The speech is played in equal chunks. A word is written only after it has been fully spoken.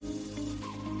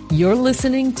You're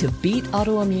listening to Beat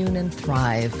Autoimmune and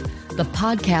Thrive, the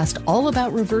podcast all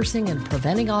about reversing and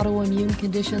preventing autoimmune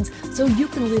conditions so you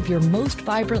can live your most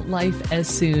vibrant life as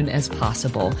soon as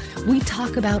possible. We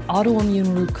talk about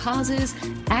autoimmune root causes,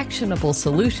 actionable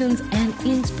solutions, and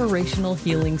inspirational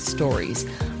healing stories.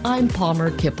 I'm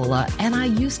Palmer Kippola, and I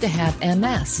used to have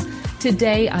MS.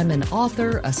 Today, I'm an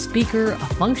author, a speaker, a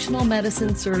functional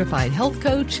medicine certified health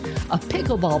coach, a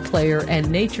pickleball player,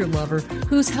 and nature lover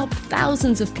who's helped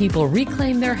thousands of people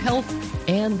reclaim their health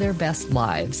and their best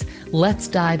lives. Let's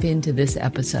dive into this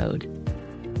episode.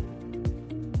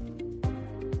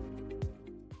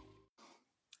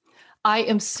 I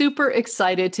am super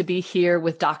excited to be here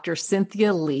with Dr.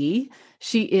 Cynthia Lee.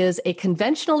 She is a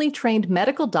conventionally trained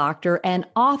medical doctor and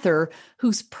author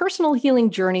whose personal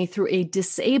healing journey through a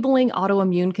disabling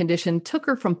autoimmune condition took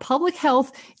her from public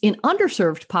health in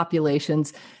underserved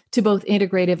populations to both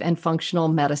integrative and functional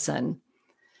medicine.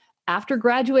 After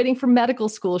graduating from medical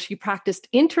school, she practiced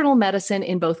internal medicine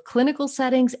in both clinical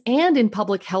settings and in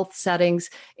public health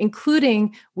settings,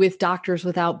 including with Doctors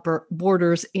Without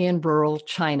Borders in rural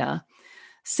China.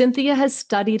 Cynthia has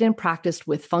studied and practiced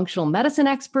with functional medicine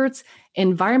experts,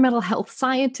 environmental health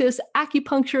scientists,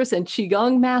 acupuncturists, and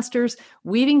Qigong masters,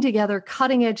 weaving together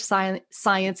cutting-edge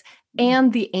science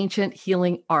and the ancient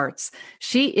healing arts.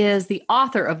 She is the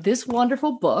author of this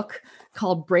wonderful book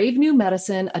called Brave New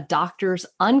Medicine, A Doctor's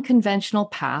Unconventional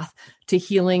Path to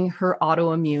Healing Her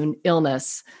Autoimmune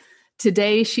Illness.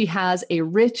 Today, she has a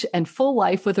rich and full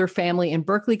life with her family in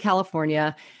Berkeley,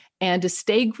 California. And to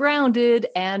stay grounded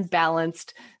and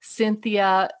balanced,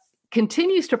 Cynthia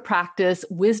continues to practice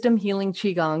wisdom healing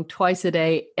Qigong twice a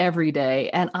day, every day.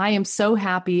 And I am so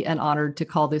happy and honored to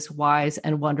call this wise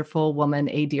and wonderful woman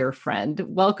a dear friend.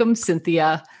 Welcome,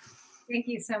 Cynthia. Thank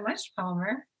you so much,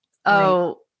 Palmer.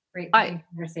 Great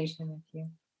conversation with you.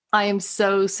 I am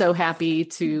so happy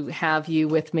to have you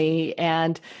with me.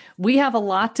 And we have a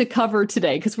lot to cover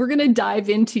today because we're going to dive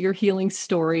into your healing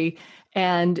story.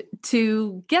 And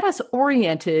to get us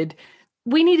oriented,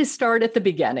 we need to start at the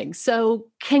beginning. So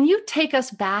can you take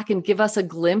us back and give us a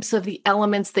glimpse of the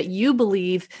elements that you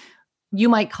believe you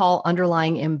might call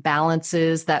underlying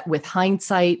imbalances that with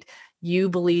hindsight, you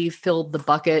believe filled the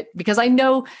bucket? Because I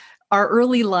know our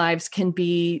early lives can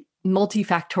be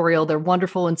multifactorial. They're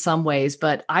wonderful in some ways,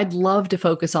 but I'd love to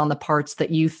focus on the parts that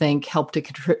you think help to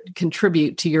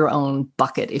contribute to your own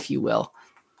bucket, if you will.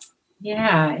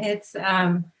 Yeah,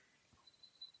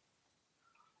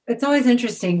 it's always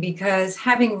interesting because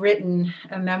having written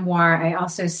a memoir, I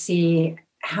also see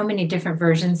how many different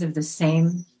versions of the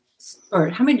same, or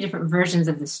how many different versions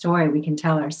of the story we can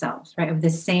tell ourselves, right? Of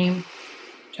the same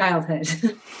childhood.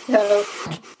 So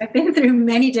I've been through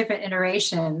many different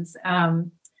iterations,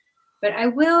 but I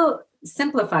will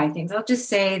simplify things. I'll just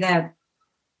say that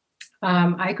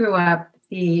I grew up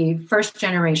the first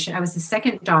generation. I was the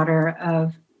second daughter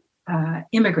of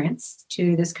immigrants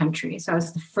to this country. So I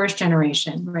was the first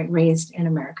generation, right, raised in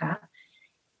America.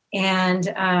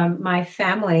 And my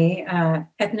family,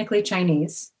 ethnically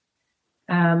Chinese.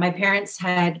 My parents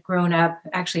had grown up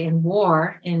actually in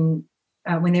war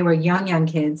when they were young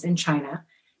kids in China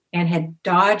and had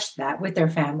dodged that with their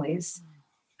families.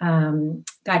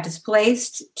 Got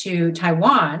displaced to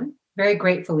Taiwan, very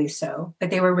gratefully so, but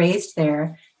they were raised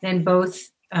there. Then both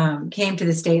came to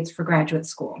the States for graduate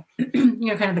school,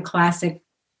 kind of the classic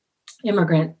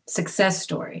immigrant success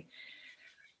story.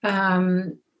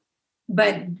 But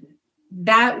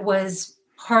that was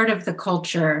part of the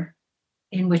culture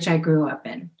in which I grew up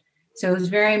in. So it was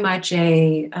very much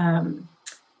a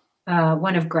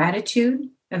one of gratitude,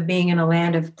 of being in a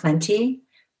land of plenty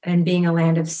and being a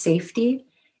land of safety,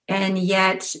 and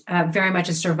yet very much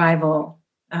a survival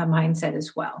mindset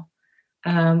as well.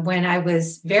 When I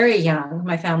was very young,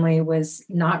 my family was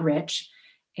not rich.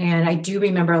 And I do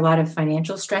remember a lot of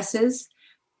financial stresses.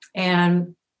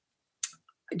 And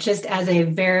just as a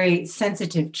very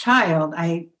sensitive child,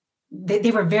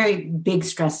 they were very big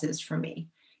stresses for me,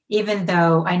 even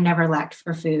though I never lacked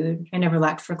for food. I never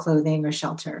lacked for clothing or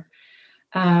shelter.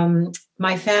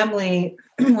 My family,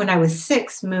 when I was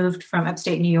 6, moved from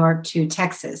upstate New York to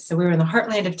Texas. So we were in the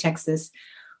heartland of Texas,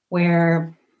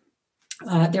 where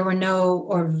there were no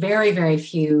or very, very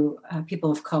few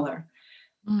people of color.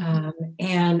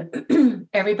 And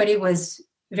everybody was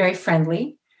very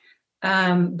friendly.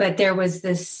 But there was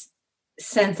this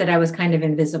sense that I was kind of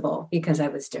invisible because I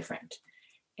was different.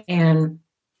 And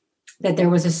that there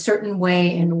was a certain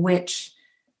way in which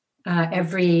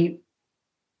every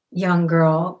young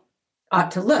girl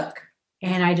ought to look.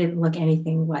 And I didn't look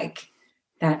anything like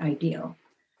that ideal.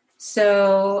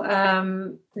 So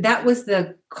that was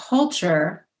the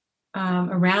culture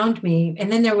around me.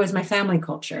 And then there was my family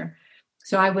culture.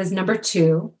 So I was number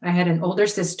two. I had an older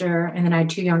sister, and then I had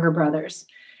two younger brothers.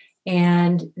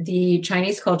 And the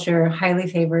Chinese culture highly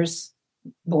favors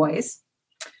boys.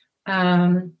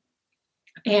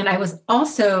 And I was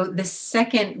also the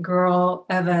second girl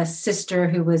of a sister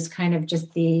who was kind of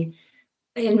just in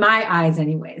my eyes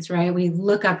anyways, right? We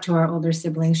look up to our older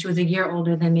siblings. She was a year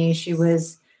older than me. She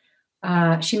moved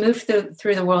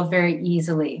through the world very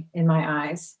easily in my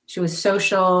eyes. She was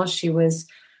social. She was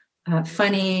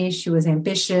funny. She was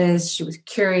ambitious. She was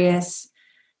curious.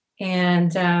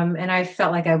 And I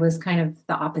felt like I was kind of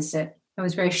the opposite. I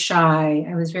was very shy.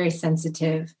 I was very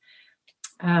sensitive.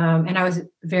 And I was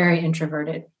very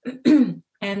introverted.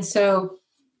 And so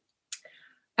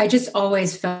I just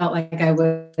always felt like I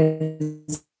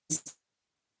was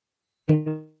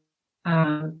in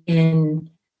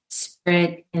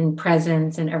spirit, in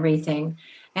presence, and everything.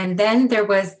 And then there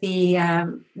was the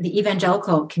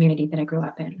evangelical community that I grew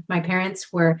up in. My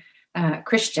parents were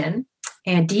Christian,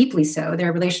 and deeply so.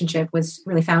 Their relationship was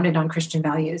really founded on Christian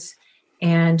values,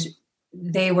 and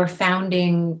they were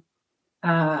founding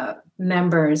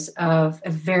members of a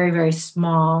very, very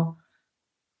small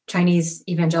Chinese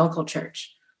evangelical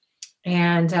church.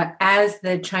 And as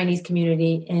the Chinese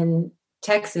community in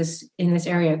Texas, in this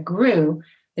area, grew,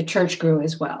 the church grew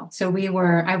as well. So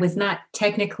I was not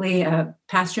technically a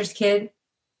pastor's kid,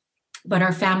 but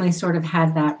our family sort of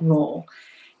had that role.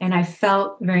 And I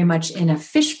felt very much in a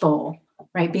fishbowl,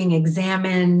 right? Being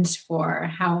examined for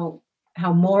how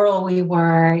moral we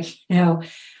were, how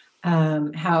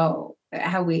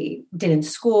we did in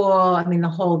school. I mean, the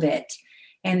whole bit.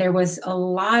 And there was a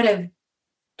lot of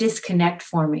disconnect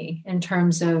for me in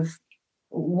terms of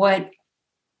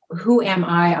who am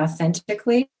I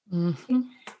authentically? Mm-hmm.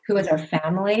 Who is our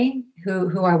family?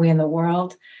 Who are we in the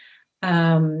world?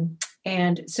 And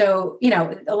so,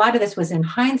 a lot of this was in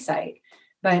hindsight,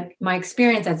 but my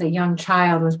experience as a young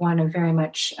child was one of very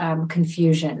much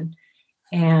confusion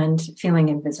and feeling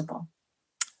invisible.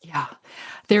 Yeah.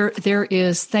 There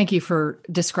is, thank you for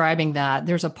describing that.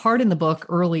 There's a part in the book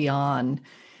early on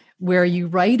where you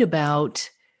write about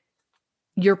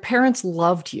your parents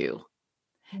loved you,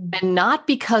 and not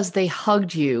because they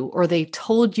hugged you or they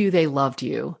told you they loved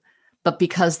you, but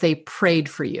because they prayed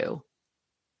for you.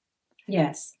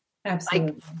 Yes,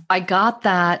 absolutely. I got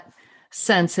that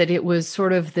sense that it was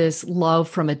sort of this love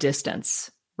from a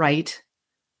distance, right?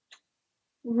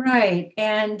 Right.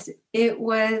 And I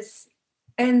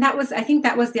think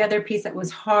that was the other piece that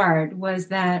was hard, was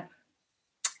that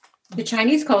the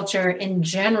Chinese culture in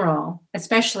general,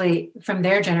 especially from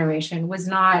their generation, was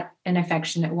not an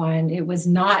affectionate one. It was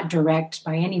not direct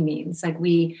by any means. Like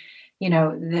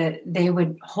they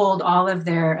would hold all of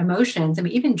their emotions, I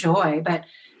mean, even joy, but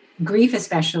grief,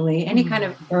 especially, any kind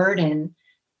of burden,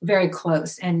 very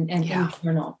close and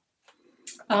internal.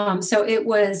 So it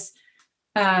was,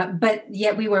 but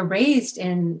yet we were raised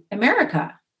in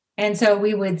America. And so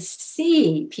we would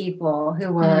see people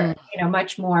who were,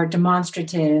 much more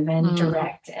demonstrative and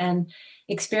direct and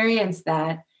experience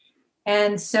that.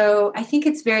 And so I think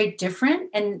it's very different.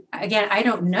 And again, I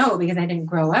don't know because I didn't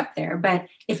grow up there, but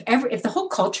if the whole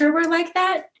culture were like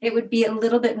that, it would be a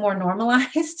little bit more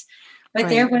normalized. But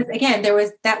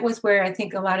right. That was where I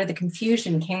think a lot of the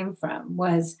confusion came from,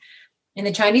 was in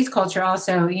the Chinese culture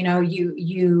also,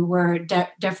 you were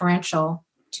deferential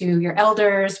to your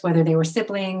elders, whether they were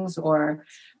siblings or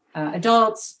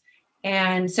adults.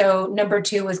 And so number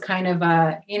two was kind of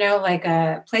like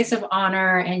a place of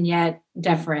honor and yet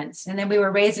deference. And then we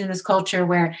were raised in this culture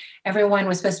where everyone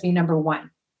was supposed to be number one.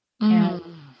 And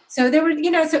so there were,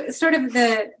 so sort of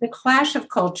the clash of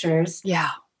cultures.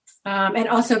 Yeah. And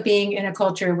also being in a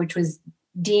culture which was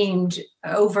deemed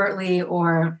overtly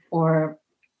or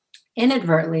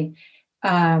inadvertently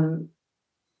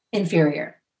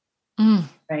inferior.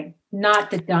 Right.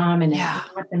 Not the dominant,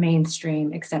 not the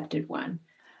mainstream accepted one.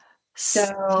 So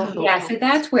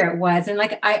that's where it was. And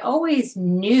like, I always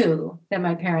knew that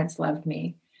my parents loved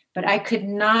me, but I could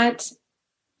not,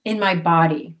 in my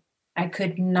body, I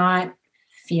could not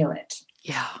feel it.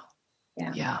 Yeah.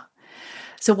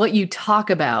 So what you talk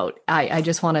about, I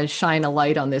just want to shine a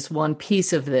light on this one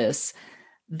piece of this,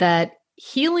 that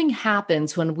healing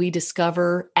happens when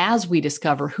as we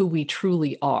discover who we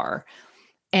truly are.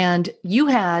 And you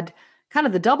had kind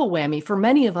of the double whammy for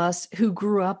many of us who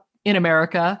grew up in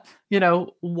America,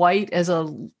 white as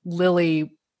a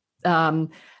lily,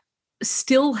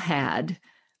 still had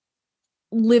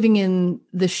living in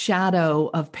the shadow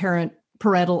of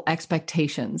parental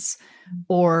expectations,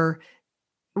 or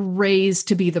raised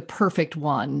to be the perfect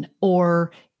one,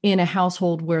 or in a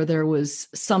household where there was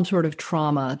some sort of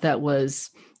trauma that was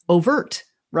overt,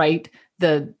 right?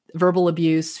 The verbal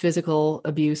abuse, physical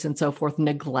abuse, and so forth,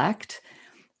 neglect.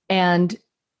 And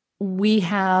we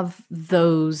have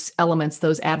those elements,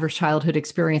 those adverse childhood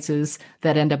experiences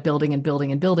that end up building and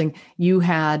building and building. You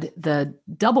had the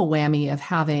double whammy of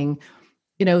having,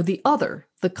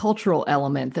 the cultural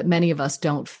element that many of us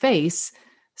don't face.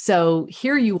 So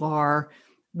here you are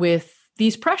with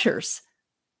these pressures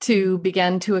to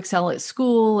begin to excel at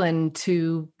school and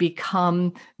to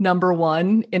become number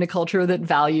one in a culture that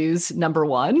values number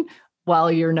one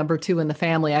while you're number two in the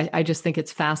family. I just think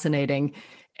it's fascinating.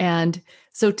 And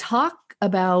so talk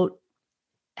about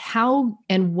how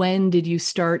and when did you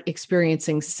start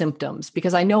experiencing symptoms?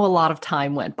 Because I know a lot of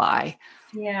time went by.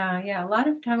 Yeah. A lot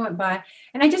of time went by.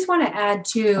 And I just want to add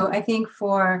too, I think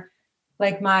for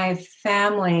like my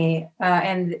family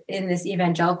and in this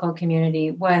evangelical community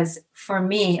was for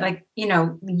me, like,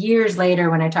 years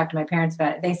later when I talked to my parents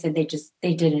about it, they said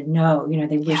they didn't know,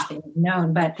 they wish they had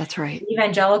known. But that's right. The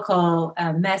evangelical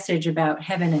message about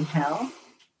heaven and hell,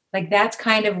 like that's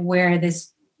kind of where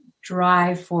this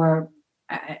drive for,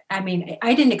 I mean,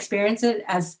 I didn't experience it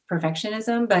as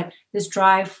perfectionism, but this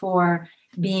drive for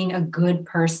being a good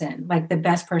person, like the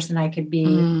best person I could be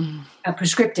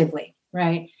prescriptively,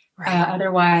 right?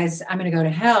 Otherwise, I'm going to go to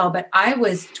hell. But I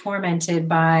was tormented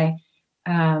by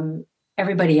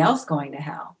everybody else going to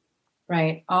hell,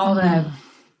 right? All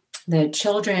the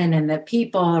children and the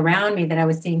people around me that I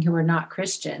was seeing who were not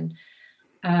Christian.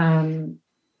 And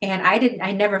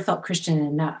I never felt Christian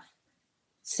enough.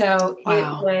 So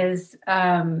It was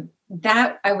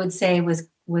that I would say was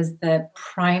the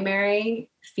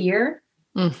primary fear.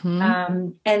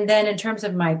 And then in terms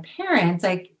of my parents,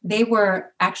 like they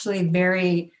were actually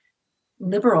very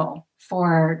liberal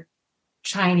for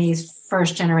Chinese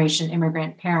first generation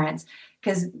immigrant parents,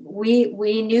 because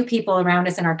we knew people around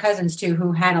us and our cousins too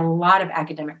who had a lot of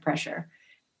academic pressure.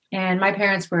 And my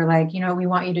parents were like, we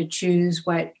want you to choose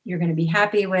what you're going to be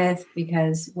happy with,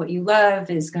 because what you love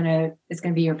is going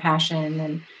to be your passion,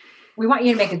 and we want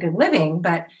you to make a good living.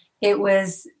 But it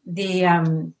was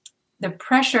the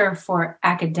pressure for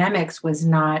academics was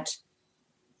not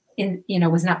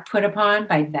put upon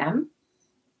by them.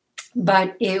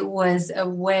 But it was a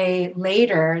way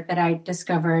later that I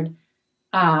discovered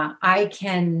I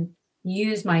can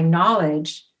use my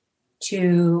knowledge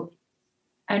to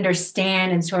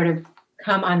understand and sort of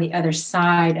come on the other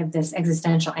side of this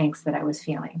existential angst that I was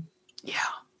feeling.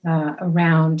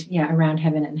 Around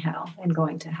heaven and hell and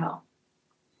going to hell.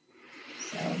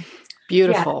 So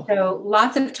beautiful. So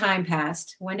lots of time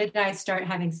passed. When did I start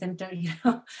having symptoms?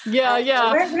 When do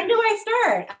I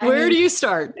start? Where do you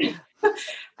start?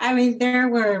 I mean, there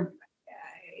were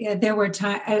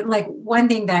times, like one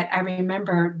thing that I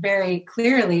remember very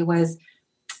clearly was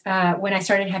when I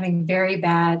started having very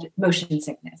bad motion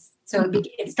sickness. So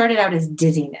it started out as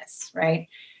dizziness, right?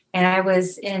 And I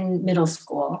was in middle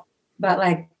school, but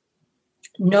like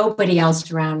nobody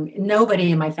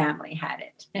in my family had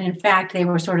it. And in fact, they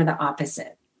were sort of the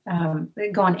opposite.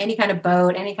 They'd go on any kind of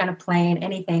boat, any kind of plane,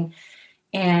 anything,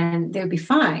 and they would be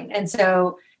fine. And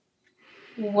so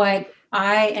what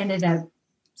I ended up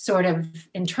sort of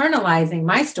internalizing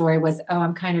my story was,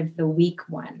 I'm kind of the weak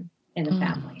one in the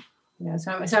family.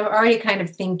 So I'm already kind of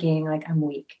thinking like I'm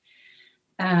weak,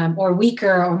 or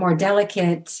weaker or more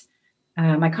delicate.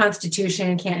 My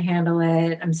constitution can't handle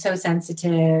it. I'm so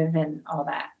sensitive and all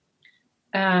that.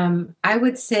 I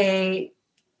would say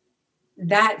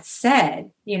that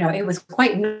said, it was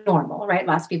quite normal, right?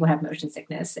 Lots of people have motion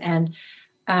sickness. And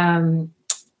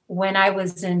when I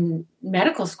was in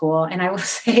medical school, and I will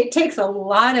say it takes a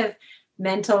lot of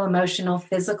mental, emotional,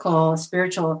 physical,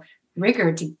 spiritual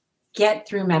rigor to get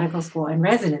through medical school and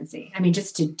residency. I mean,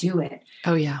 just to do it.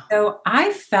 Oh yeah. So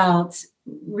I felt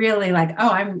really like,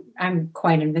 I'm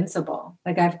quite invincible.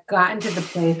 Like I've gotten to the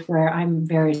place where I'm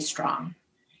very strong.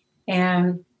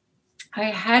 And I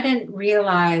hadn't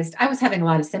realized I was having a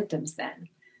lot of symptoms then.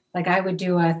 Like I would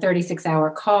do a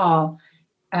 36-hour call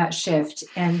shift.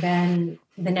 And then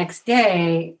the next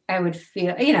day I would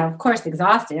feel, of course,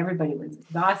 exhausted. Everybody was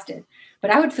exhausted,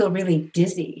 but I would feel really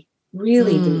dizzy,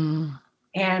 dizzy.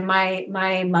 And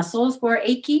my muscles were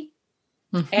achy.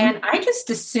 And I just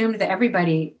assumed that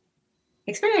everybody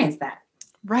experienced that.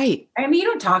 Right. I mean, you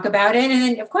don't talk about it. And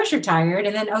then of course you're tired.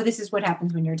 And then, this is what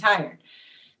happens when you're tired.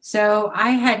 So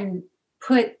I hadn't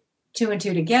put two and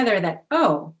two together that,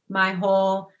 my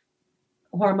whole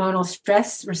hormonal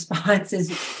stress response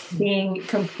is being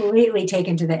completely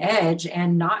taken to the edge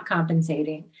and not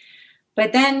compensating.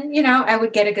 But then, I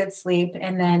would get a good sleep,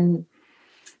 and then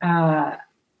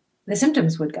the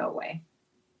symptoms would go away.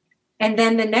 And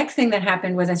then the next thing that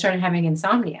happened was I started having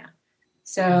insomnia.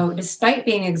 So despite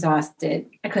being exhausted,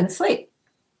 I couldn't sleep.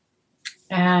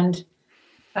 And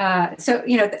so,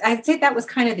 I'd say that was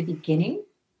kind of the beginning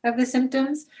of the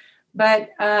symptoms, but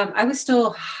I was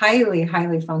still highly,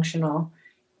 highly functional.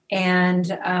 And,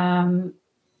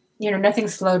 nothing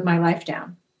slowed my life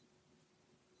down.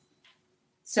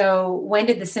 So when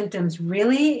did the symptoms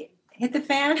really hit the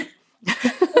fan?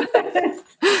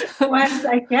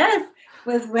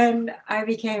 Was when I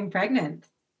became pregnant.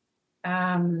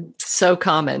 So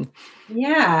common.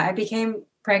 Yeah, I became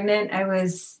pregnant. I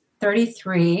was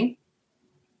 33.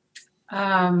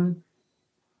 And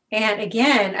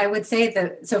again, I would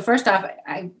say so first off,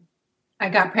 I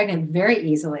got pregnant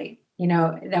very easily.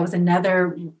 That was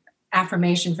another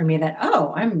affirmation for me that,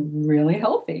 oh, I'm really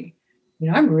healthy.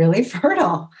 I'm really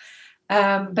fertile.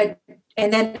 And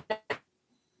then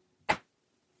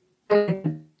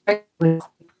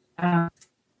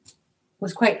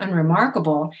was quite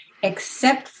unremarkable,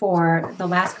 except for the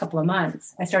last couple of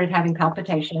months. I started having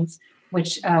palpitations,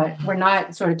 which were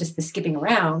not sort of just the skipping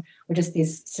around, were just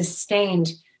these sustained,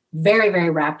 very, very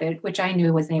rapid, which I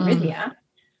knew was an arrhythmia.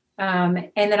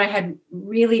 And then I had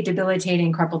really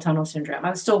debilitating carpal tunnel syndrome.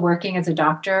 I was still working as a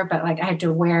doctor, but I had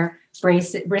to wear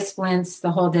wrist splints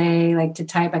the whole day, to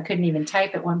type. I couldn't even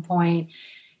type at one point.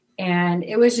 And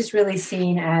it was just really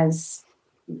seen as,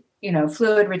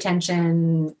 fluid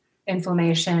retention,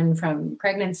 inflammation from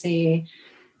pregnancy.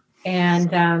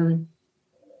 And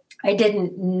I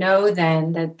didn't know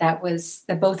then that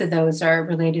both of those are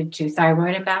related to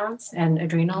thyroid imbalance and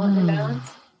adrenal imbalance.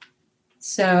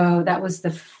 So that was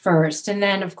the first. And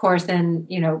then, of course,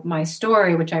 my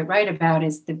story, which I write about,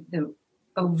 is the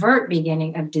overt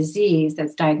beginning of disease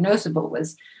that's diagnosable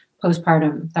was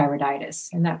postpartum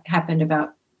thyroiditis. And that happened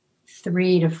about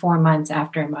 3 to 4 months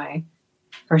after my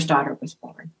first daughter was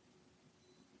born.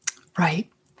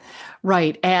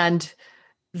 Right. And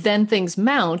then things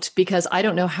mount, because I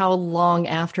don't know how long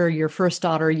after your first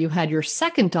daughter you had your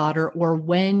second daughter, or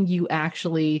when you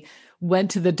actually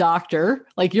went to the doctor.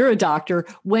 You're a doctor.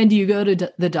 When do you go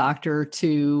to the doctor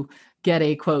to get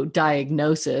a quote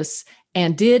diagnosis?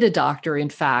 And did a doctor in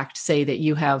fact say that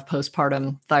you have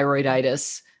postpartum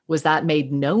thyroiditis? Was that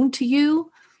made known to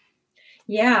you?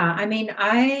 Yeah, I mean,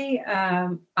 I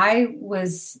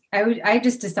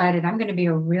just decided I'm going to be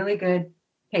a really good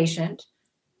patient.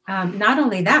 Not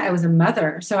only that, I was a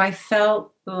mother, so I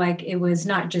felt like it was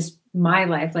not just my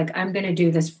life. I'm going to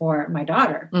do this for my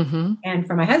daughter and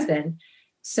for my husband.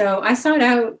 So I sought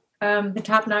out the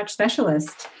top-notch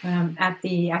specialist at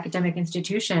the academic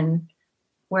institution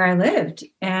where I lived,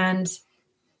 and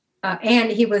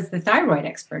he was the thyroid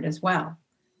expert as well,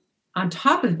 on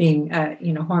top of being a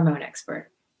hormone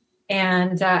expert.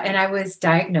 And I was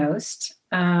diagnosed,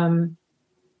 and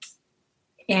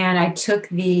I took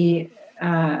the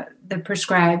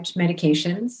prescribed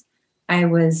medications. I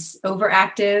was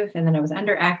overactive, and then I was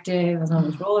underactive. I was on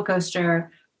this roller coaster.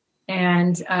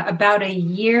 And about a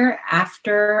year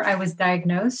after I was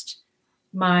diagnosed,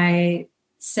 my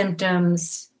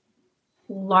symptoms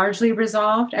largely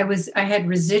resolved. I had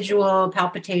residual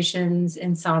palpitations,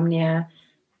 insomnia,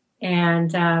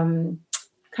 and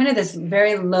kind of this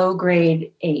very low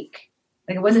grade ache.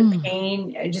 It wasn't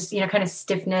pain, just, kind of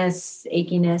stiffness,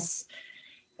 achiness.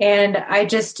 And I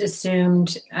just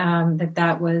assumed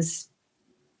that was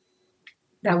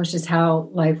just how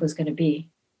life was going to be.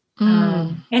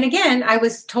 And again, I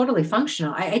was totally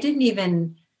functional. I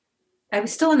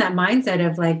was still in that mindset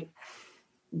of I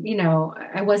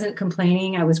wasn't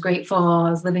complaining. I was grateful.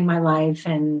 I was living my life,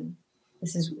 and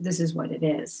this is what it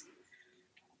is.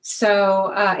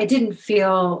 So it didn't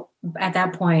feel at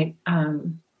that point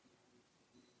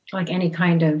like any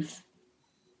kind of,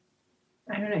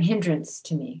 hindrance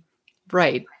to me.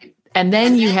 Right. And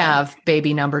then you have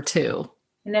baby number 2.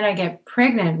 And then I get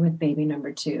pregnant with baby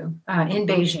number 2 in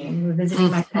Beijing. We're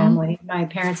visiting my family. My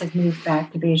parents had moved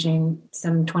back to Beijing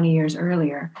some 20 years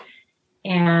earlier.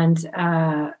 And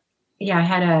I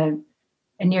had a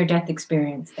near-death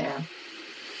experience there.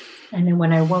 And then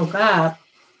when I woke up,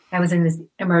 I was in this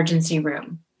emergency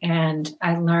room, and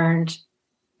I learned,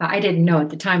 I didn't know at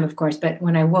the time, of course, but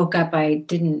when I woke up, I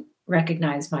didn't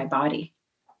recognize my body.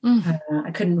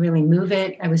 I couldn't really move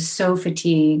it. I was so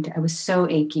fatigued. I was so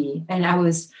achy, and I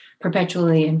was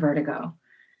perpetually in vertigo.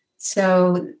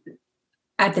 So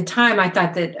at the time I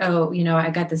thought that,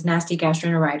 I got this nasty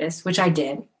gastroenteritis, which I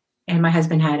did. And my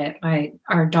husband had it.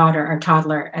 Our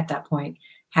toddler at that point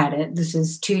had it. This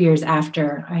is 2 years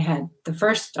after I had the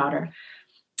first daughter.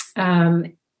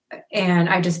 And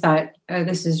I just thought, oh,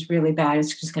 this is really bad.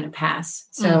 It's just going to pass.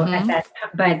 So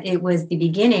but it was the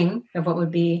beginning of what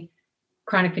would be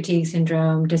chronic fatigue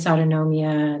syndrome,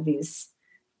 dysautonomia, these,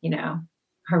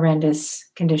 horrendous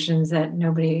conditions that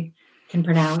nobody can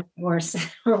pronounce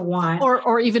or want.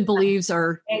 Or even believes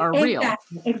are real.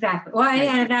 Exactly. Well, Right.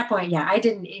 and at that point, yeah, I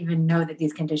didn't even know that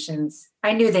these conditions,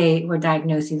 I knew they were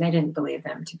diagnoses. I didn't believe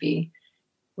them to be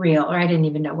real, or I didn't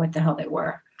even know what the hell they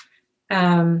were.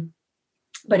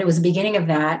 But it was the beginning of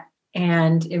that.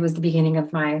 And it was the beginning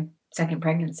of my second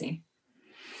pregnancy.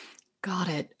 Got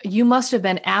it. You must have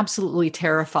been absolutely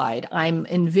terrified. I'm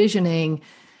envisioning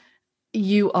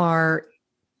you are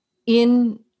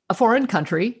in a foreign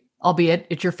country, albeit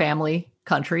it's your family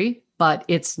country, but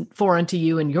it's foreign to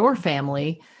you and your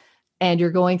family. And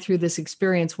you're going through this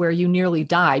experience where you nearly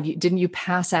died. Didn't you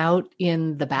pass out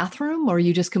in the bathroom, or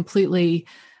you just completely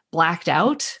blacked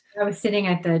out? I was sitting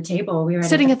at the table.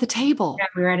 Sitting at the table.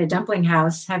 We were at a dumpling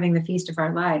house having the feast of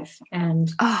our life.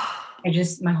 And Oh,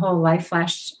 my whole life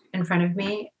flashed in front of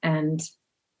me. And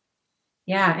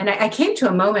yeah, and I came to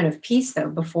a moment of peace though,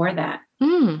 before that.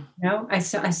 mm, I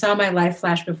saw my life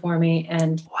flash before me,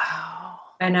 and wow.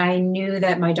 I knew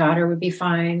that my daughter would be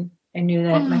fine. I knew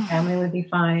that my family would be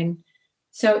fine.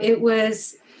 So it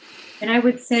was, and I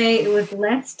would say it was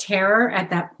less terror at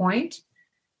that point,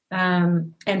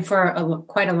 and for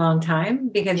quite a long time,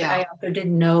 because I also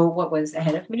didn't know what was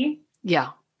ahead of me. Yeah.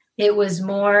 It was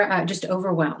more just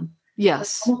overwhelm.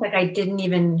 Yes. Almost like I didn't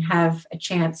even have a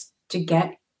chance to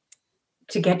get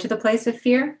to the place of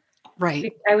fear.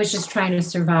 Right. I was just trying to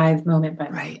survive moment by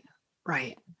moment.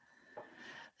 Right.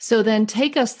 So then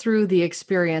take us through the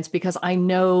experience, because I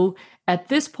know at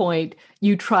this point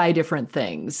you try different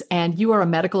things and you are a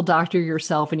medical doctor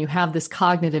yourself, and you have this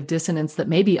cognitive dissonance that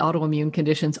maybe autoimmune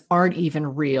conditions aren't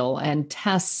even real, and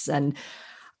tests. And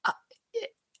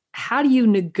how do you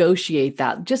negotiate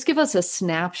that? Just give us a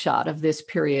snapshot of this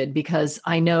period, because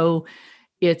I know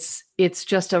it's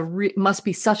just must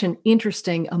be such an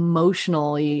interesting,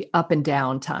 emotionally up and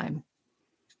down time.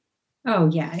 Oh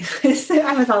yeah,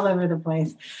 I was all over the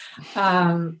place.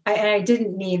 I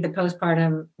didn't need the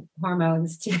postpartum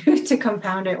hormones to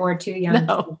compound it, or too young.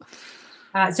 No.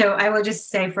 So I will just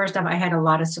say, first off, I had a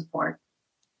lot of support,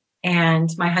 and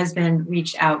my husband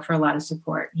reached out for a lot of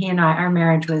support. He and our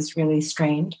marriage was really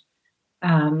strained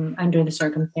under the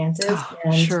circumstances. Oh,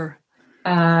 and, sure.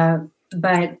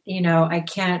 But I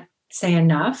can't say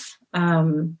enough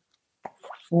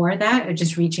for that.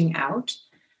 Just reaching out.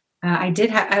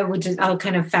 I'll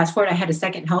kind of fast forward. I had a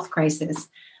second health crisis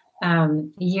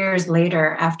years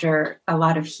later after a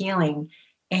lot of healing.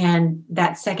 And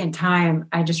that second time,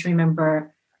 I just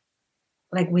remember,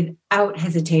 like, without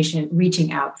hesitation,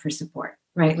 reaching out for support,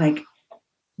 right? Like,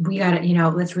 we got to,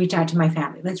 let's reach out to my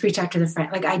family. Let's reach out to the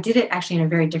friend. Like, I did it actually in a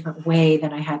very different way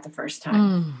than I had the first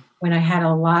time. When I had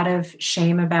a lot of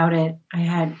shame about it, I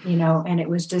had, and it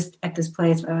was just at this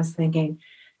place where I was thinking,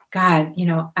 God,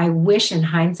 I wish in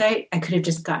hindsight I could have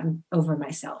just gotten over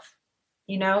myself,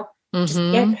 just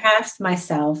get past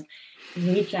myself,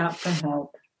 reach out for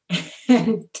help,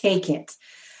 and take it.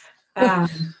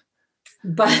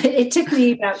 But it took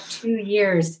me about 2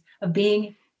 years of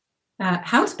being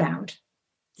housebound,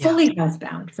 fully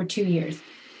housebound for 2 years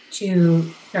to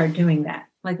start doing that.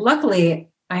 Like, luckily,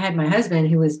 I had my husband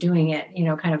who was doing it,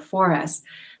 kind of for us,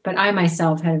 but I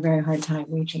myself had a very hard time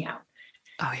reaching out.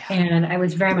 Oh, yeah. And I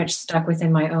was very much stuck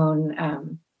within my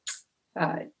own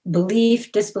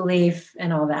belief, disbelief,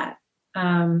 and all that.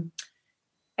 I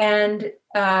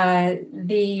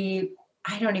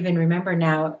don't even remember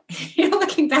now,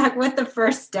 looking back, what the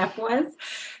first step was,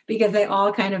 because they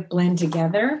all kind of blend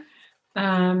together.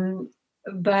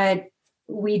 But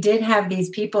we did have these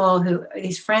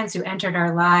friends who entered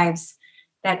our lives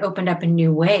that opened up in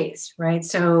new ways, right?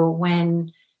 So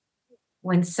when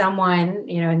someone,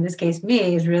 in this case,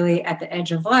 me, is really at the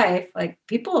edge of life, like,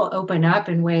 people open up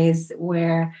in ways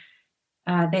where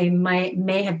they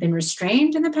may have been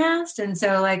restrained in the past. And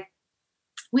so, like,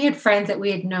 we had friends that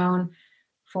we had known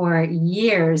for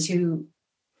years who,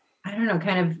 I don't know,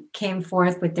 kind of came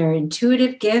forth with their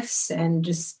intuitive gifts and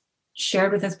just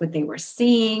shared with us what they were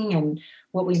seeing and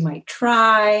what we might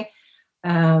try.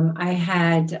 I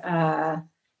had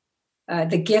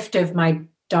the gift of my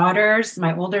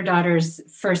older daughter's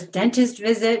first dentist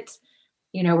visit,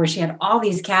 where she had all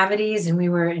these cavities, and we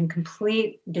were in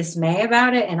complete dismay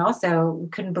about it. And also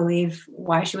couldn't believe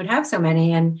why she would have so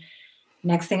many. And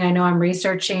next thing I know, I'm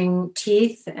researching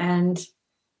teeth and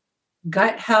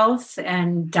gut health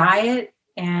and diet.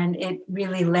 And it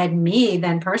really led me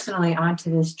then personally onto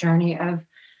this journey of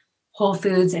whole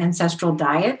foods, ancestral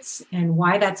diets, and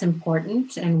why that's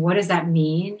important. And what does that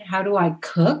mean? How do I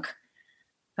cook?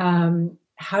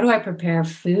 How do I prepare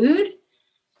food?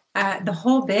 The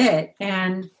whole bit.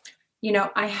 And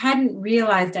I hadn't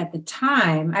realized at the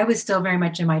time, I was still very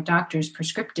much in my doctor's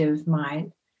prescriptive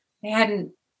mind. I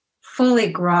hadn't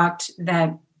fully grokked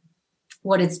that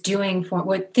what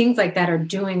things like that are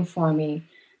doing for me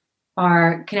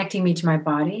are connecting me to my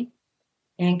body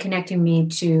and connecting me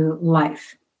to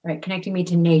life, right? Connecting me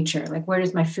to nature. Like, where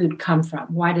does my food come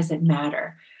from? Why does it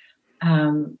matter?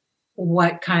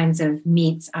 What kinds of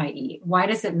meats I eat? Why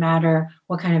does it matter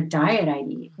what kind of diet I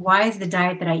eat? Why is the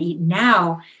diet that I eat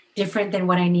now different than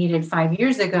what I needed 5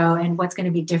 years ago, and what's going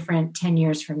to be different 10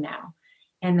 years from now?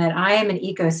 And that I am an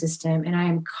ecosystem and I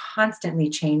am constantly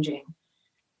changing.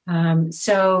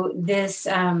 So this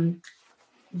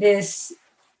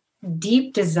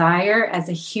deep desire as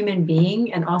a human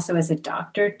being and also as a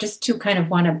doctor, just to kind of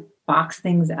want to box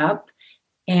things up.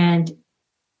 And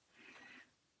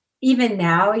even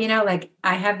now, like,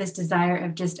 I have this desire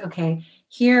of just, okay,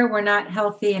 here we're not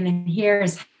healthy, and then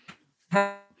here's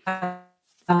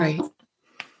right.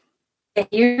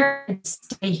 Here and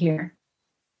stay here.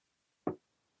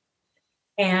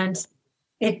 And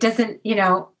it doesn't,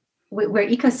 we're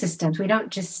ecosystems. We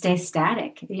don't just stay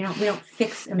static. We don't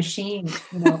fix a machine,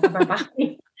 of our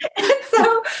body. And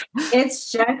so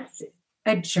it's just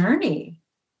a journey.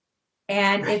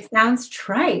 And it sounds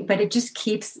trite, but it just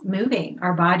keeps moving,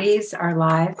 our bodies, our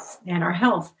lives, and our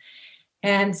health.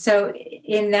 And so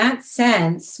in that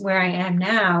sense, where I am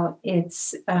now, it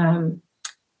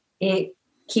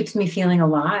keeps me feeling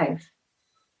alive.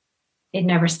 It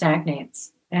never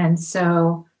stagnates. And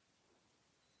so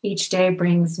each day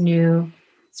brings new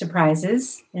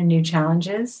surprises and new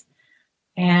challenges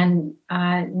and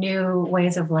new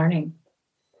ways of learning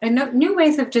and new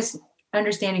ways of just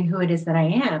understanding who it is that I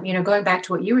am. Going back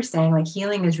to what you were saying, like,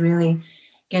 healing is really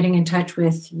getting in touch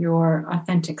with your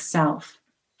authentic self.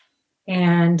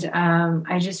 And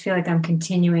I just feel like I'm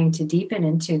continuing to deepen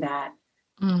into that.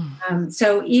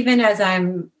 So even as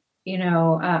I'm,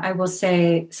 I will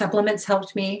say supplements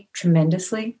helped me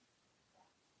tremendously.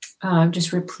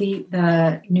 Just replete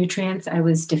the nutrients I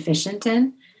was deficient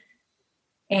in.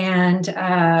 And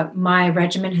my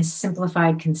regimen has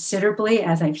simplified considerably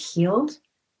as I've healed.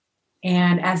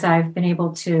 And as I've been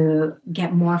able to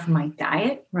get more from my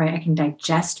diet, right? I can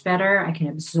digest better, I can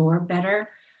absorb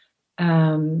better.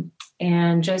 And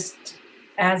just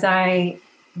as I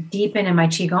deepen in my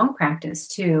Qigong practice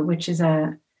too, which is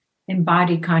a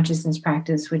embodied consciousness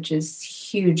practice, which is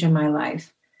huge in my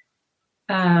life.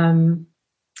 But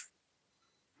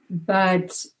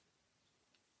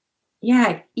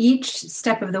yeah, each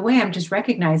step of the way, I'm just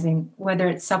recognizing, whether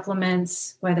it's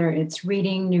supplements, whether it's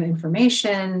reading new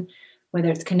information, whether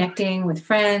it's connecting with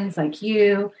friends like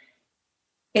you,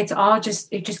 it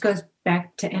just goes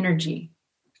back to energy.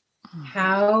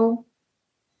 How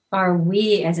are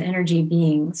we as energy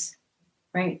beings,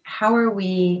 right? How are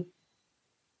we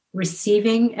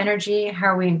receiving energy? How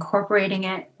are we incorporating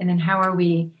it? And then how are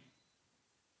we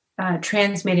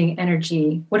transmitting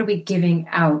energy? What are we giving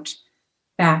out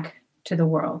back to the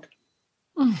world?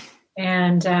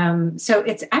 And so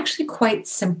it's actually quite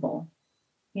simple.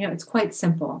 It's quite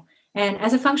simple. And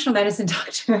as a functional medicine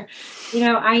doctor,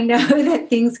 I know that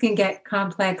things can get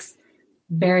complex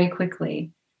very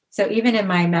quickly. So even in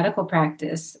my medical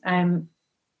practice, I'm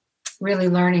really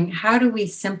learning, how do we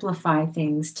simplify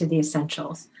things to the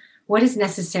essentials? What is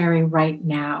necessary right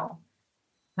now?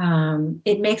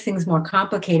 It makes things more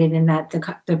complicated in that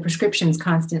the prescription's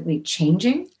constantly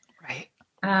changing. Right.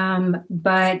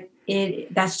 But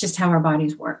that's just how our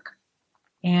bodies work.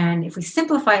 And if we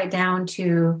simplify it down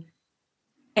to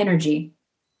energy,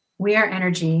 we are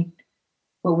energy.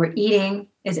 What we're eating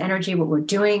is energy. What we're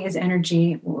doing is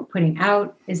energy. What we're putting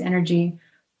out is energy.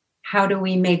 How do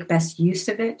we make best use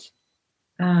of it?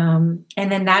 And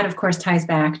then that, of course, ties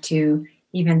back to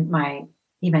even my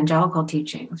evangelical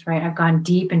teachings, right? I've gone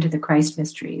deep into the Christ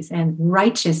mysteries and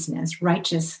righteousness,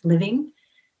 righteous living.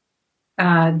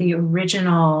 The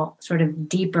original sort of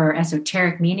deeper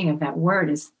esoteric meaning of that word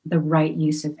is the right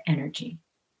use of energy.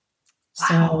 Wow.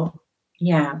 So,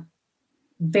 yeah,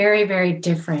 very, very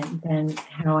different than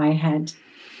how I had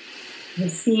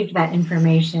received that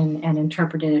information and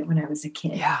interpreted it when I was a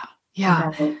kid. Yeah.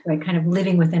 Like kind of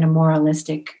living within a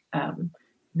moralistic,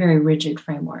 very rigid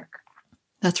framework.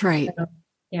 That's right. So,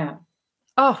 yeah.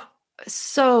 Oh,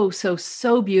 so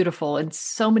beautiful, and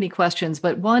so many questions.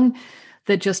 But one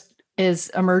that just is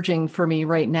emerging for me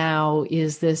right now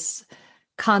is this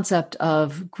concept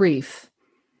of grief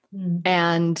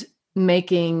and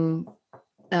making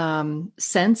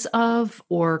sense of,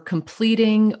 or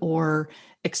completing, or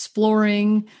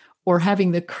exploring, or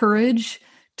having the courage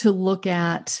to look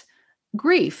at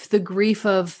grief, the grief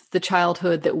of the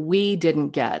childhood that we didn't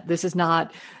get. This is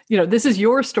not, this is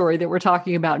your story that we're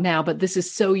talking about now, but this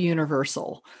is so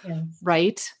universal, Yes.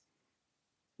 right?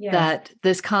 Yes. That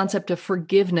this concept of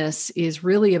forgiveness is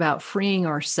really about freeing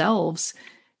ourselves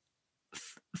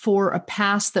for a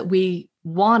past that we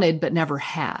wanted but never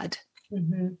had.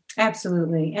 Mm-hmm.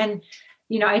 Absolutely. And,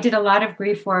 I did a lot of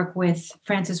grief work with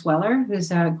Francis Weller,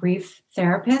 who's a grief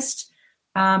therapist.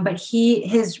 But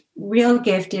his real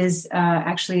gift is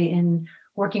actually in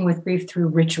working with grief through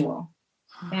ritual.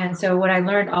 And so what I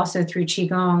learned also through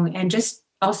Qigong and just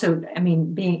also,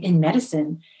 being in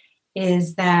medicine,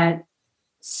 is that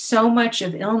so much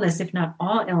of illness, if not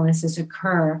all illnesses,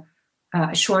 occur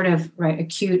short of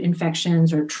acute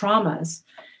infections or traumas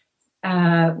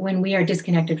when we are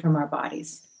disconnected from our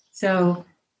bodies. So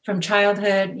from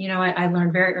childhood, I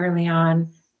learned very early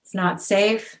on, it's not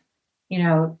safe,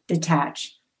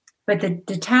 detach. But the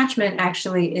detachment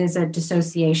actually is a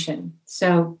dissociation.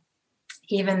 So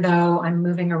even though I'm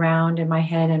moving around in my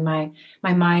head and my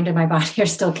mind and my body are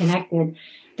still connected,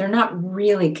 they're not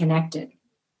really connected,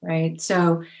 right?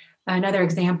 So another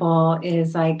example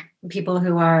is like people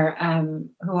who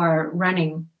are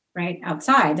running right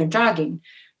outside, they're jogging,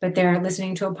 but they're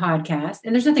listening to a podcast,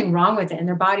 and there's nothing wrong with it, and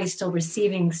their body's still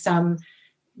receiving some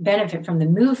benefit from the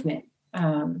movement,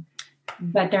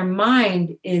 but their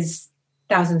mind is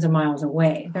thousands of miles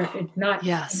away. It's not in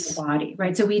the body,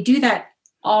 right? So we do that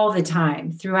all the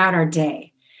time throughout our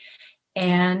day.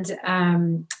 And,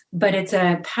 but it's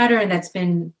a pattern that's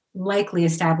been likely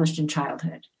established in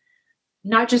childhood,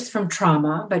 not just from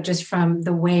trauma, but just from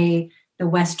the way the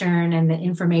Western and the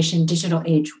information digital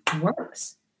age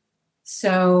works.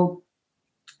 So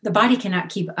the body cannot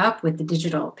keep up with the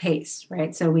digital pace,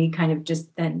 right? So we kind of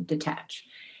just then detach.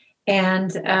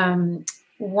 And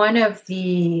one of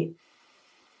the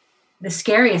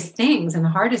scariest things and the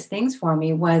hardest things for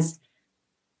me was,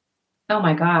 oh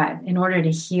my God, in order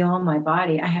to heal my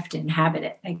body, I have to inhabit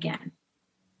it again,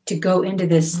 to go into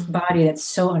this body that's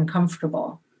so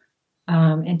uncomfortable,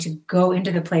 and to go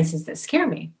into the places that scare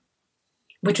me,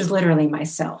 which was literally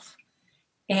myself.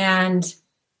 And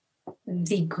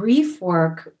the grief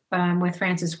work with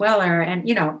Francis Weller, and,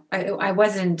 he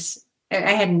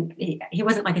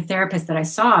wasn't like a therapist that I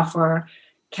saw for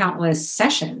countless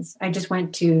sessions. I just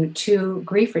went to 2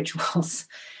 grief rituals.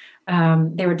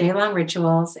 They were day-long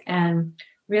rituals, and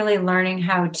really learning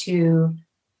how to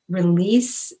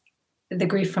release the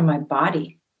grief from my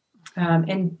body.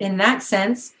 And in that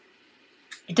sense,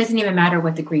 it doesn't even matter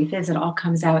what the grief is. It all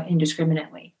comes out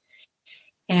indiscriminately.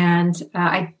 And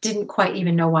I didn't quite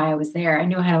even know why I was there. I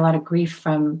knew I had a lot of grief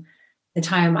from the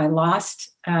time I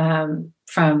lost, from,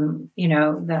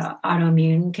 the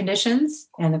autoimmune conditions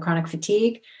and the chronic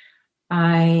fatigue.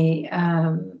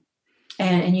 And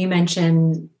you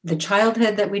mentioned the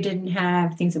childhood that we didn't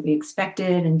have, things that we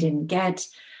expected and didn't get.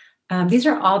 These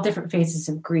are all different phases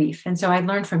of grief. And so I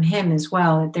learned from him as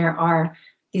well that there are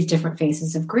these different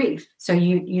phases of grief. So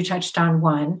you touched on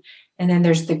one, and then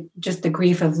there's just the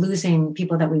grief of losing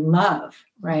people that we love,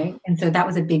 right? And so that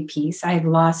was a big piece. I had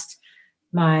lost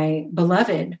my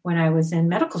beloved when I was in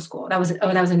medical school. That was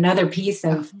another piece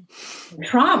of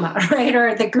trauma, right?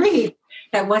 Or the grief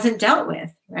that wasn't dealt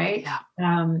with, right?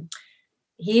 Yeah.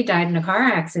 He died in a car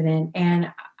accident,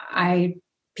 and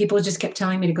people just kept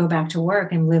telling me to go back to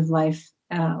work and live life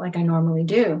like I normally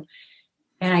do.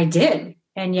 And I did.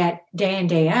 And yet day in,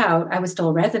 day out, I was still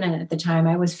a resident at the time.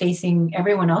 I was facing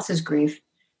everyone else's grief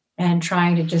and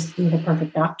trying to just be the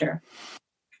perfect doctor.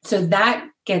 So that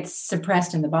gets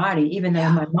suppressed in the body, even though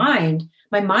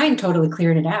my mind totally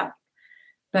cleared it out.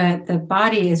 But the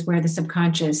body is where the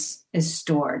subconscious is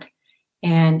stored,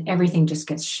 and everything just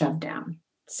gets shoved down.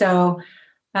 So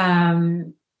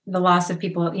the loss of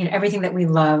people, everything that we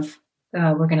love,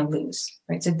 we're going to lose,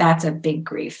 right? So that's a big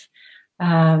grief.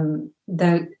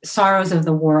 The sorrows of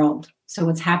the world. So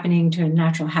what's happening to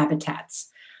natural habitats.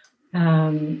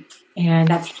 And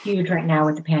that's huge right now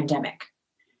with the pandemic.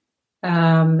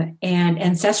 And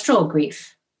ancestral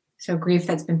grief. So grief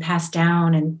that's been passed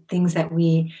down and things that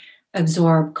we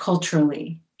absorb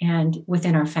culturally and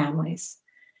within our families.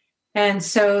 And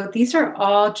so these are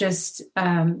all just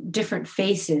different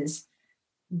faces.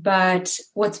 But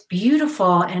what's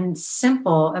beautiful and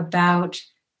simple about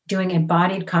doing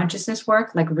embodied consciousness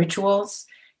work, like rituals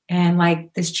and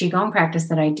like this Qigong practice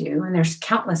that I do, and there's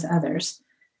countless others,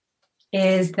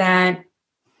 is that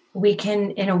we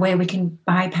can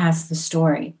bypass the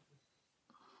story.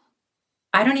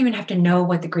 I don't even have to know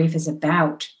what the grief is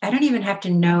about. I don't even have to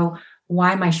know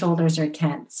why my shoulders are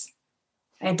tense.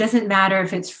 It doesn't matter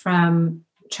if it's from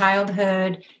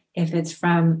childhood, if it's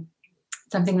from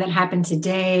something that happened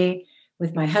today,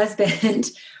 with my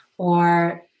husband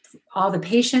or all the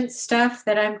patient stuff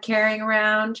that I'm carrying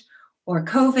around or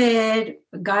COVID,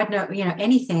 God knows,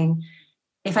 anything.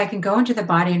 If I can go into the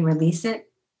body and release it,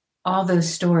 all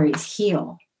those stories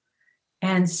heal.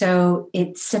 And so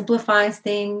it simplifies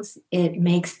things. It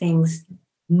makes things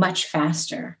much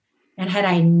faster. And had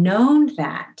I known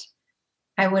that,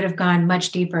 I would have gone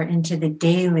much deeper into the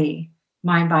daily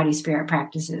mind, body, spirit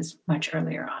practices much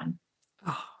earlier on.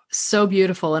 Oh, so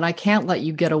beautiful. And I can't let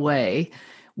you get away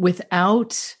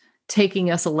without taking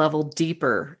us a level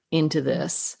deeper into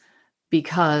this,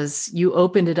 because you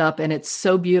opened it up and it's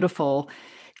so beautiful.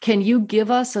 Can you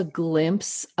give us a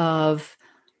glimpse of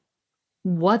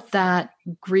what that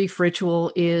grief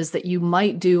ritual is that you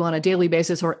might do on a daily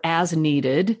basis or as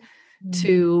needed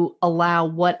to allow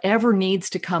whatever needs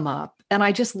to come up? And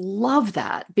I just love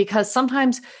that, because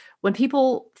sometimes when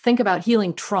people think about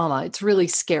healing trauma, it's really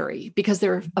scary because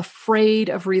they're afraid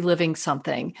of reliving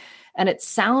something. And it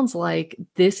sounds like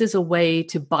this is a way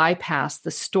to bypass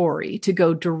the story, to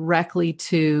go directly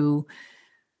to,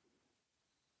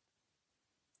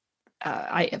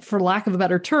 for lack of a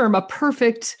better term, a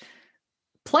perfect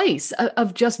place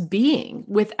of just being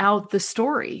without the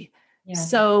story. Yeah.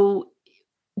 So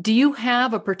do you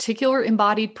have a particular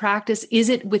embodied practice? Is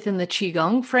it within the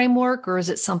Qigong framework or is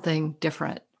it something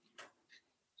different?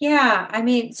 Yeah, I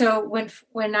mean, so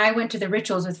when I went to the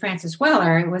rituals with Francis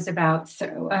Weller, it was about,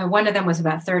 one of them was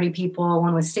about 30 people,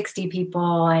 one was 60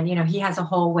 people. And, he has a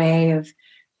whole way of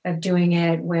doing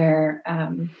it where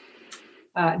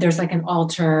there's like an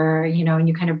altar, and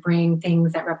you kind of bring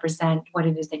things that represent what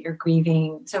it is that you're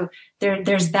grieving. So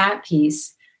there's that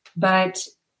piece. But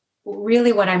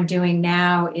really what I'm doing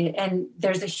now, and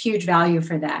there's a huge value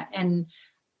for that. And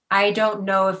I don't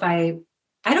know,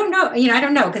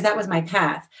 because that was my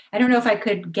path. I don't know if I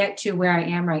could get to where I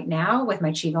am right now with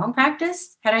my Qigong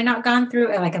practice had I not gone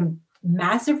through like a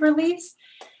massive release.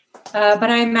 But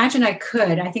I imagine I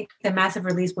could. I think the massive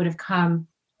release would have come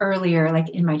earlier, like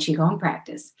in my Qigong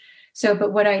practice. So,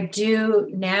 but what I do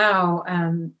now,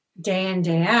 day in,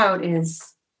 day out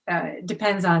is,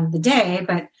 depends on the day,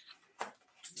 but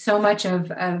so much of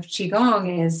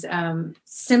Qigong is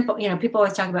simple. People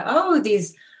always talk about,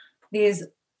 these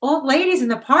old ladies in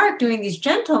the park doing these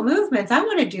gentle movements. I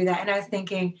want to do that. And I was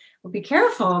thinking, well, be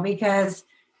careful, because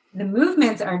the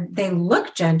movements they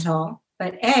look gentle,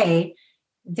 but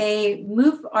they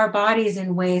move our bodies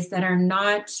in ways that are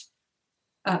not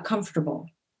comfortable.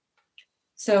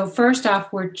 So first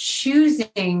off, we're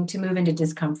choosing to move into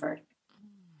discomfort,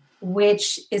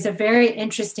 which is a very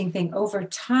interesting thing. Over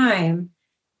time,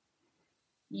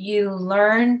 you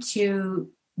learn to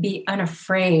be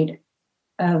unafraid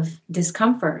of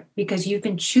discomfort because you've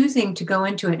been choosing to go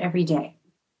into it every day.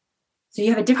 So you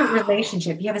have a different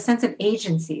relationship. You have a sense of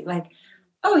agency. Like,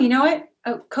 oh, you know what?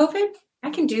 Oh, COVID,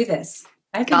 I can do this.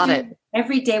 I can do it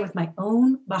every day with my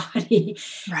own body.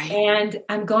 Right. And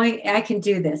I can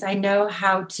do this. I know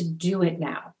how to do it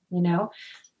now,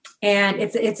 and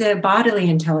it's a bodily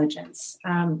intelligence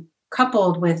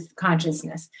coupled with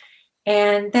consciousness.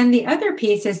 And then the other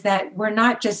piece is that we're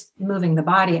not just moving the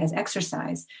body as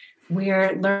exercise.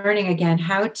 We're learning again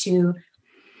how to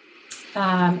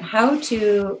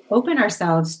open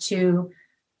ourselves to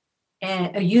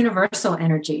a universal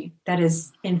energy that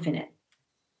is infinite.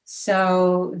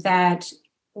 So that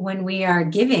when we are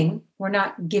giving, we're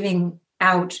not giving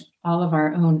out all of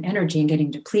our own energy and getting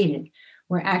depleted.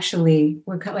 We're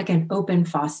like an open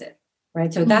faucet,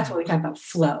 right? So that's what we talk about,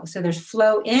 flow. So there's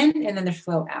flow in and then there's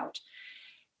flow out.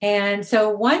 And so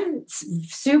one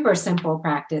super simple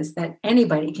practice that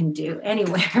anybody can do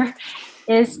anywhere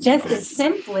is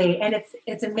simply, and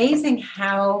it's amazing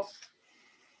how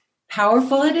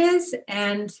powerful it is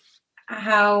and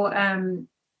how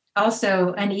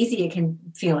also uneasy it can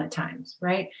feel at times,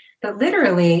 right? But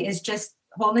literally is just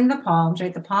holding the palms,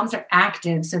 right? The palms are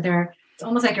active. So it's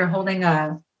almost like you're holding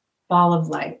a ball of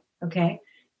light, okay,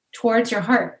 towards your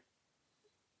heart.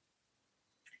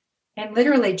 And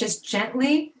literally just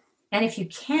gently, and if you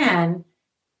can,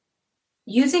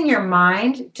 using your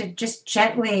mind to just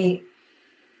gently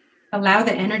allow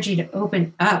the energy to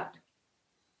open up.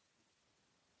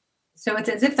 So it's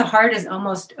as if the heart is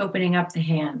almost opening up the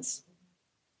hands.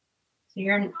 So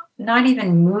you're not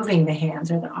even moving the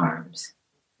hands or the arms.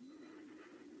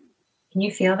 Can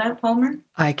you feel that, Palmer?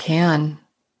 I can.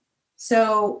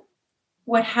 So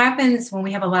what happens when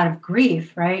we have a lot of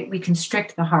grief, right? We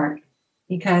constrict the heart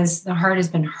because the heart has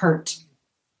been hurt.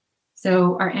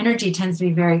 So our energy tends to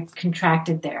be very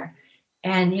contracted there.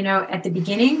 And, at the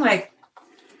beginning, like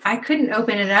I couldn't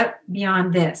open it up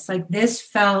beyond this. Like this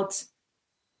felt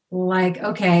like,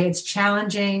 okay, it's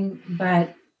challenging,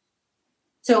 but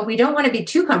So we don't want to be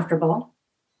too comfortable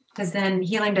because then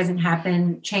healing doesn't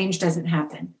happen, change doesn't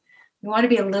happen. We want to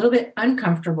be a little bit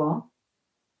uncomfortable,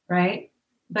 right?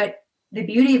 But the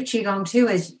beauty of Qigong too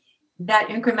is that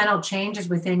incremental change is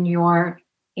within your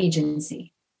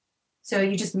agency. So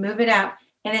you just move it out,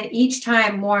 and then each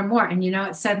time more and more,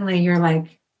 and suddenly you're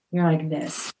like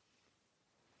this.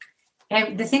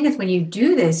 And the thing is, when you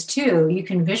do this too, you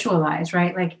can visualize,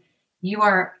 right? Like you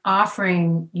are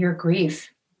offering your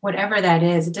grief, whatever that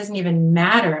is. It doesn't even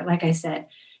matter. Like I said,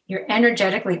 you're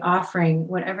energetically offering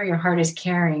whatever your heart is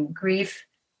carrying, grief,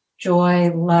 joy,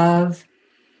 love,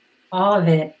 all of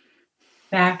it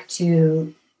back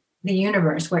to the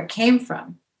universe where it came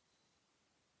from.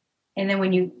 And then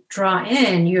when you draw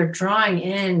in, you're drawing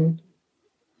in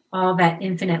all that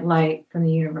infinite light from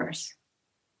the universe.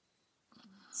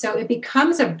 So it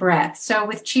becomes a breath. So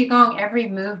with Qigong, every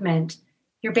movement,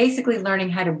 you're basically learning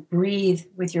how to breathe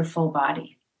with your full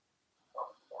body.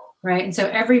 Right? And so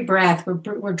every breath,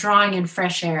 we're drawing in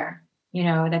fresh air,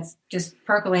 that's just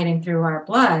percolating through our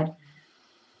blood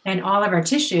and all of our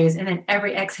tissues. And then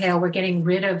every exhale, we're getting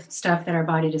rid of stuff that our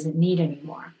body doesn't need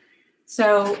anymore.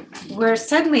 So we're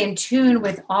suddenly in tune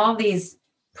with all these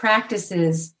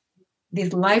practices,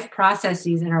 these life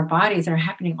processes in our bodies are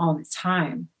happening all the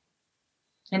time.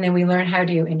 And then we learn how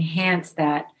to enhance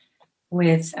that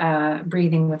with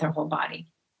breathing with our whole body.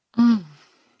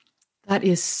 That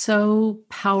is so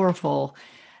powerful.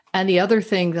 And the other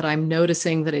thing that I'm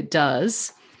noticing that it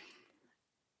does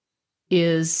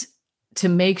is to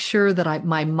make sure that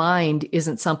my mind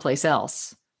isn't someplace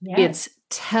else. Yes. It's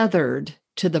tethered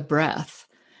to the breath.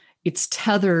 It's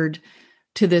tethered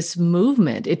to this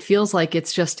movement. It feels like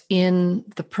it's just in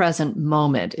the present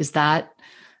moment. Is that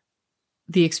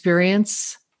the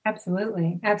experience?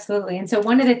 Absolutely. Absolutely. And so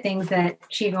one of the things that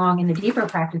Qigong in the deeper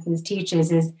practices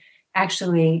teaches is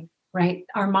actually, right,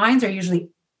 our minds are usually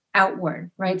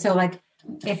outward, right? So like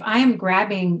if I am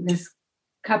grabbing this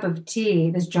cup of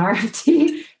tea, this jar of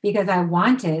tea, because I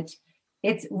want it,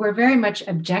 we're very much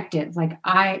objective. Like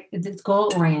it's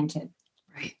goal oriented.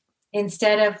 Right.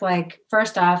 Instead of like,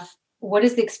 first off, what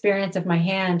is the experience of my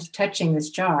hand touching this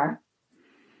jar?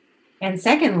 And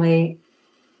secondly,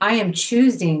 I am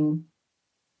choosing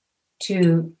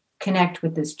to connect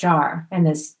with this jar and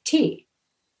this tea,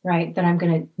 right, that I'm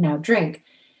going to now drink.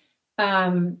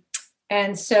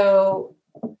 And so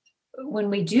when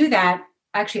we do that,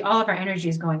 actually all of our energy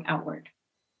is going outward.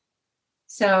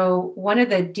 So one of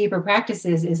the deeper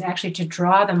practices is actually to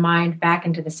draw the mind back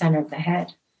into the center of the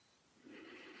head.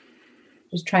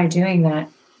 Just try doing that.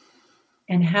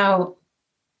 And how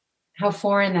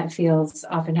foreign that feels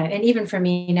often. And even for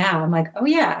me now, I'm like, oh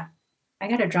yeah, I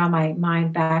got to draw my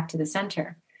mind back to the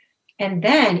center. And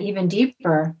then even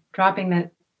deeper, dropping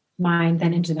the mind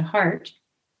then into the heart,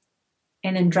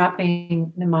 and then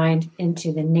dropping the mind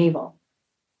into the navel.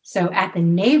 So at the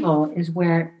navel is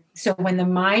so when the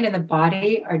mind and the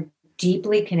body are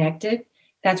deeply connected,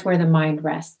 that's where the mind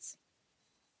rests.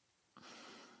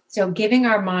 So giving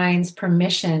our minds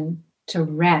permission to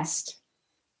rest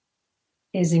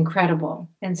is incredible.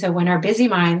 And so when our busy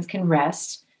minds can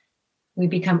rest, we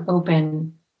become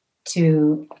open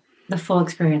to the full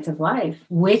experience of life,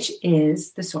 which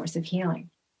is the source of healing.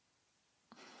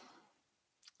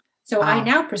 So wow. I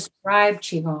now prescribe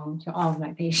Qigong to all of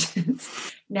my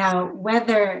patients. Now,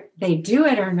 whether they do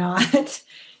it or not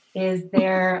is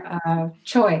their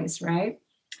choice, right?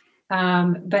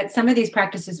 But some of these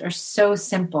practices are so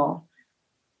simple.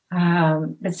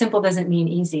 But simple doesn't mean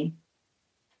easy.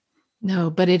 No,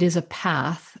 but it is a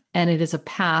path, and it is a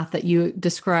path that you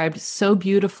described so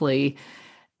beautifully.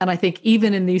 And I think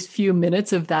even in these few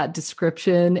minutes of that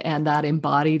description and that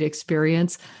embodied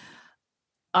experience,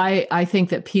 I think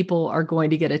that people are going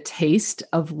to get a taste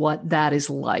of what that is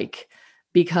like.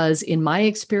 Because in my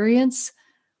experience,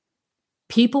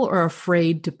 people are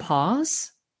afraid to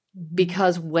pause,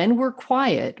 because when we're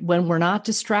quiet, when we're not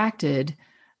distracted,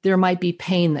 there might be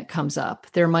pain that comes up.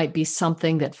 There might be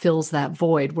something that fills that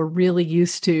void. We're really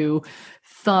used to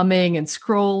thumbing and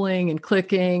scrolling and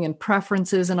clicking and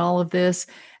preferences and all of this.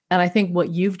 And I think what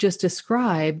you've just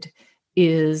described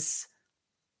is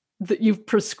that you've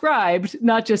prescribed,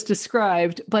 not just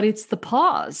described, but it's the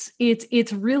pause.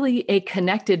 It's really a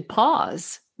connected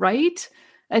pause, right?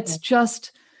 It's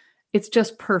just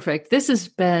perfect. This has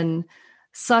been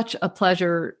such a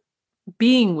pleasure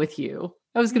being with you.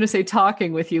 I was going to say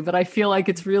talking with you, but I feel like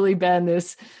it's really been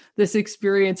this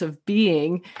experience of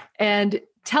being. And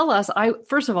tell us, I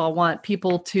first of all want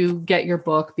people to get your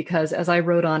book, because as I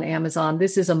wrote on Amazon,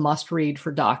 this is a must read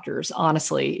for doctors.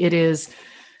 Honestly, it is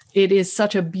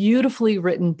such a beautifully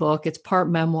written book. It's part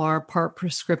memoir, part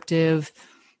prescriptive.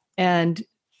 And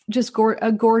just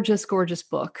a gorgeous, gorgeous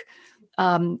book.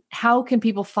 How can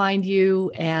people find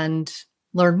you and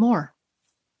learn more?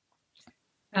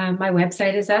 My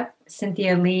website is up,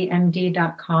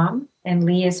 cynthialeemd.com, and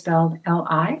Lee is spelled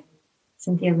L-I,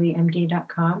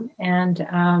 cynthialeemd.com.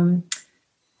 And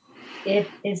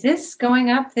is this going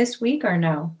up this week or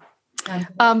no?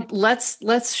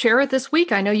 Let's share it this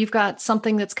week. I know you've got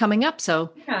something that's coming up,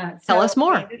 so tell us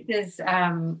more. This is,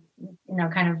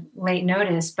 kind of late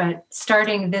notice, but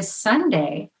starting this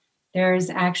Sunday, there's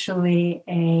actually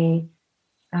a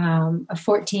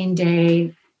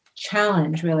 14-day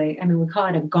challenge, really. I mean, we call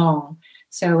it a gong.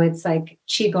 So it's like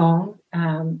Qigong.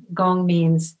 Gong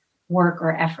means work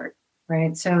or effort,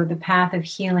 right? So the path of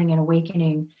healing and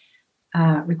awakening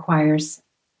requires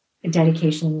a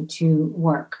dedication to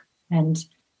work and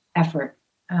effort,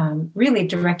 really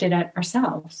directed at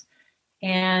ourselves.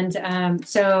 And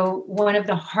so one of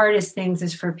the hardest things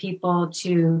is for people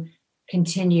to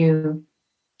continue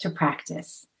to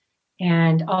practice.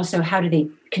 And also, how do they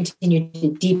continue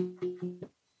to deepen,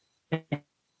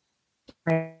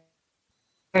 very,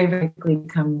 very quickly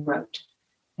become rote.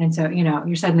 And so,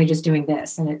 you're suddenly just doing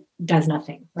this and it does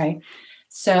nothing, right?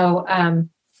 So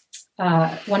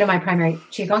one of my primary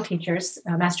Qigong teachers,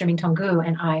 Master Ming Tonggu,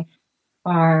 and I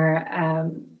are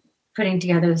putting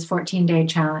together this 14-day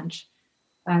challenge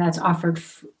that's offered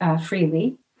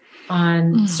freely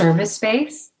on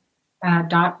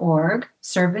servicespace.org,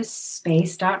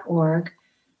 servicespace.org.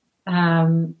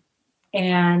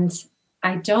 And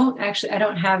I don't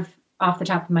have off the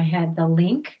top of my head the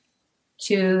link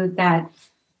to that,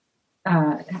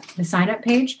 the sign-up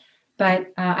page,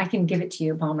 but I can give it to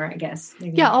you, Palmer, I guess.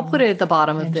 Maybe I'll put it at the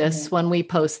bottom of this when we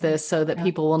post this so that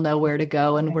people will know where to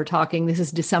go. And we're talking, this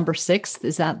is December 6th.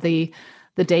 Is that the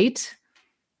date?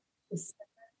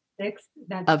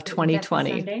 Of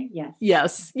 2020.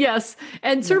 Yes.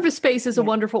 And Service Space is a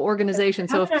wonderful organization.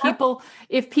 So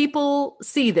if people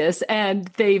see this and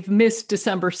they've missed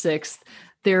December 6th,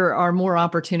 there are more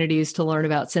opportunities to learn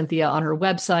about Cynthia on her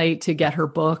website, to get her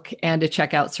book, and to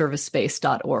check out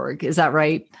servicespace.org. Is that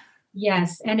right?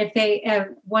 Yes. And if they,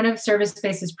 one of Service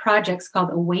Space's projects called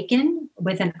Awaken,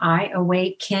 with an I,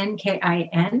 Awaken,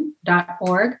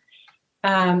 KIN.org,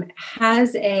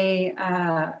 has a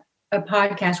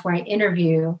podcast where I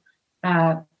interview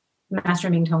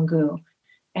Master Ming Tonggu.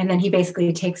 And then he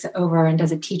basically takes it over and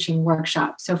does a teaching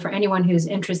workshop. So for anyone who's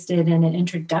interested in an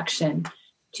introduction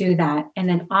to that, and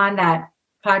then on that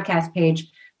podcast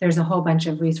page, there's a whole bunch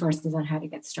of resources on how to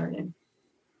get started.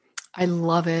 I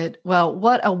love it. Well,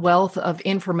 what a wealth of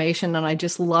information. And I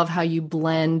just love how you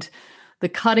blend the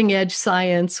cutting edge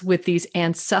science with these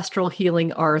ancestral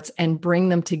healing arts and bring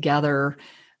them together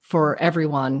for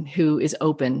everyone who is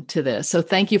open to this. So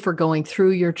thank you for going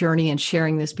through your journey and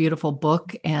sharing this beautiful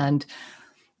book and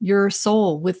your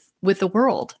soul with the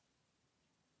world.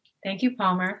 Thank you,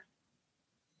 Palmer.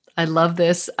 I love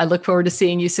this. I look forward to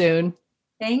seeing you soon.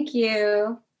 Thank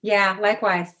you. Yeah,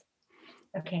 likewise.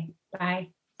 Okay, bye.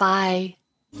 Bye.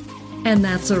 And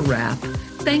that's a wrap.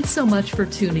 Thanks so much for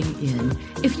tuning in.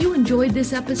 If you enjoyed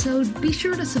this episode, be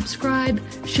sure to subscribe,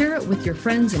 share it with your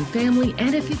friends and family,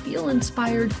 and if you feel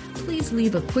inspired, please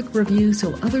leave a quick review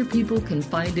so other people can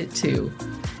find it too.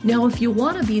 Now, if you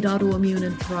want to beat autoimmune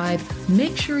and thrive,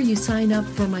 make sure you sign up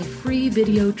for my free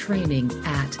video training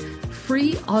at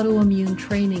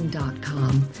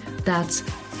freeautoimmunetraining.com. That's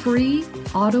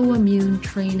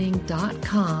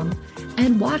freeautoimmunetraining.com,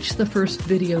 and watch the first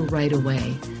video right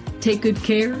away. Take good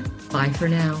care. Bye for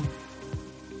now.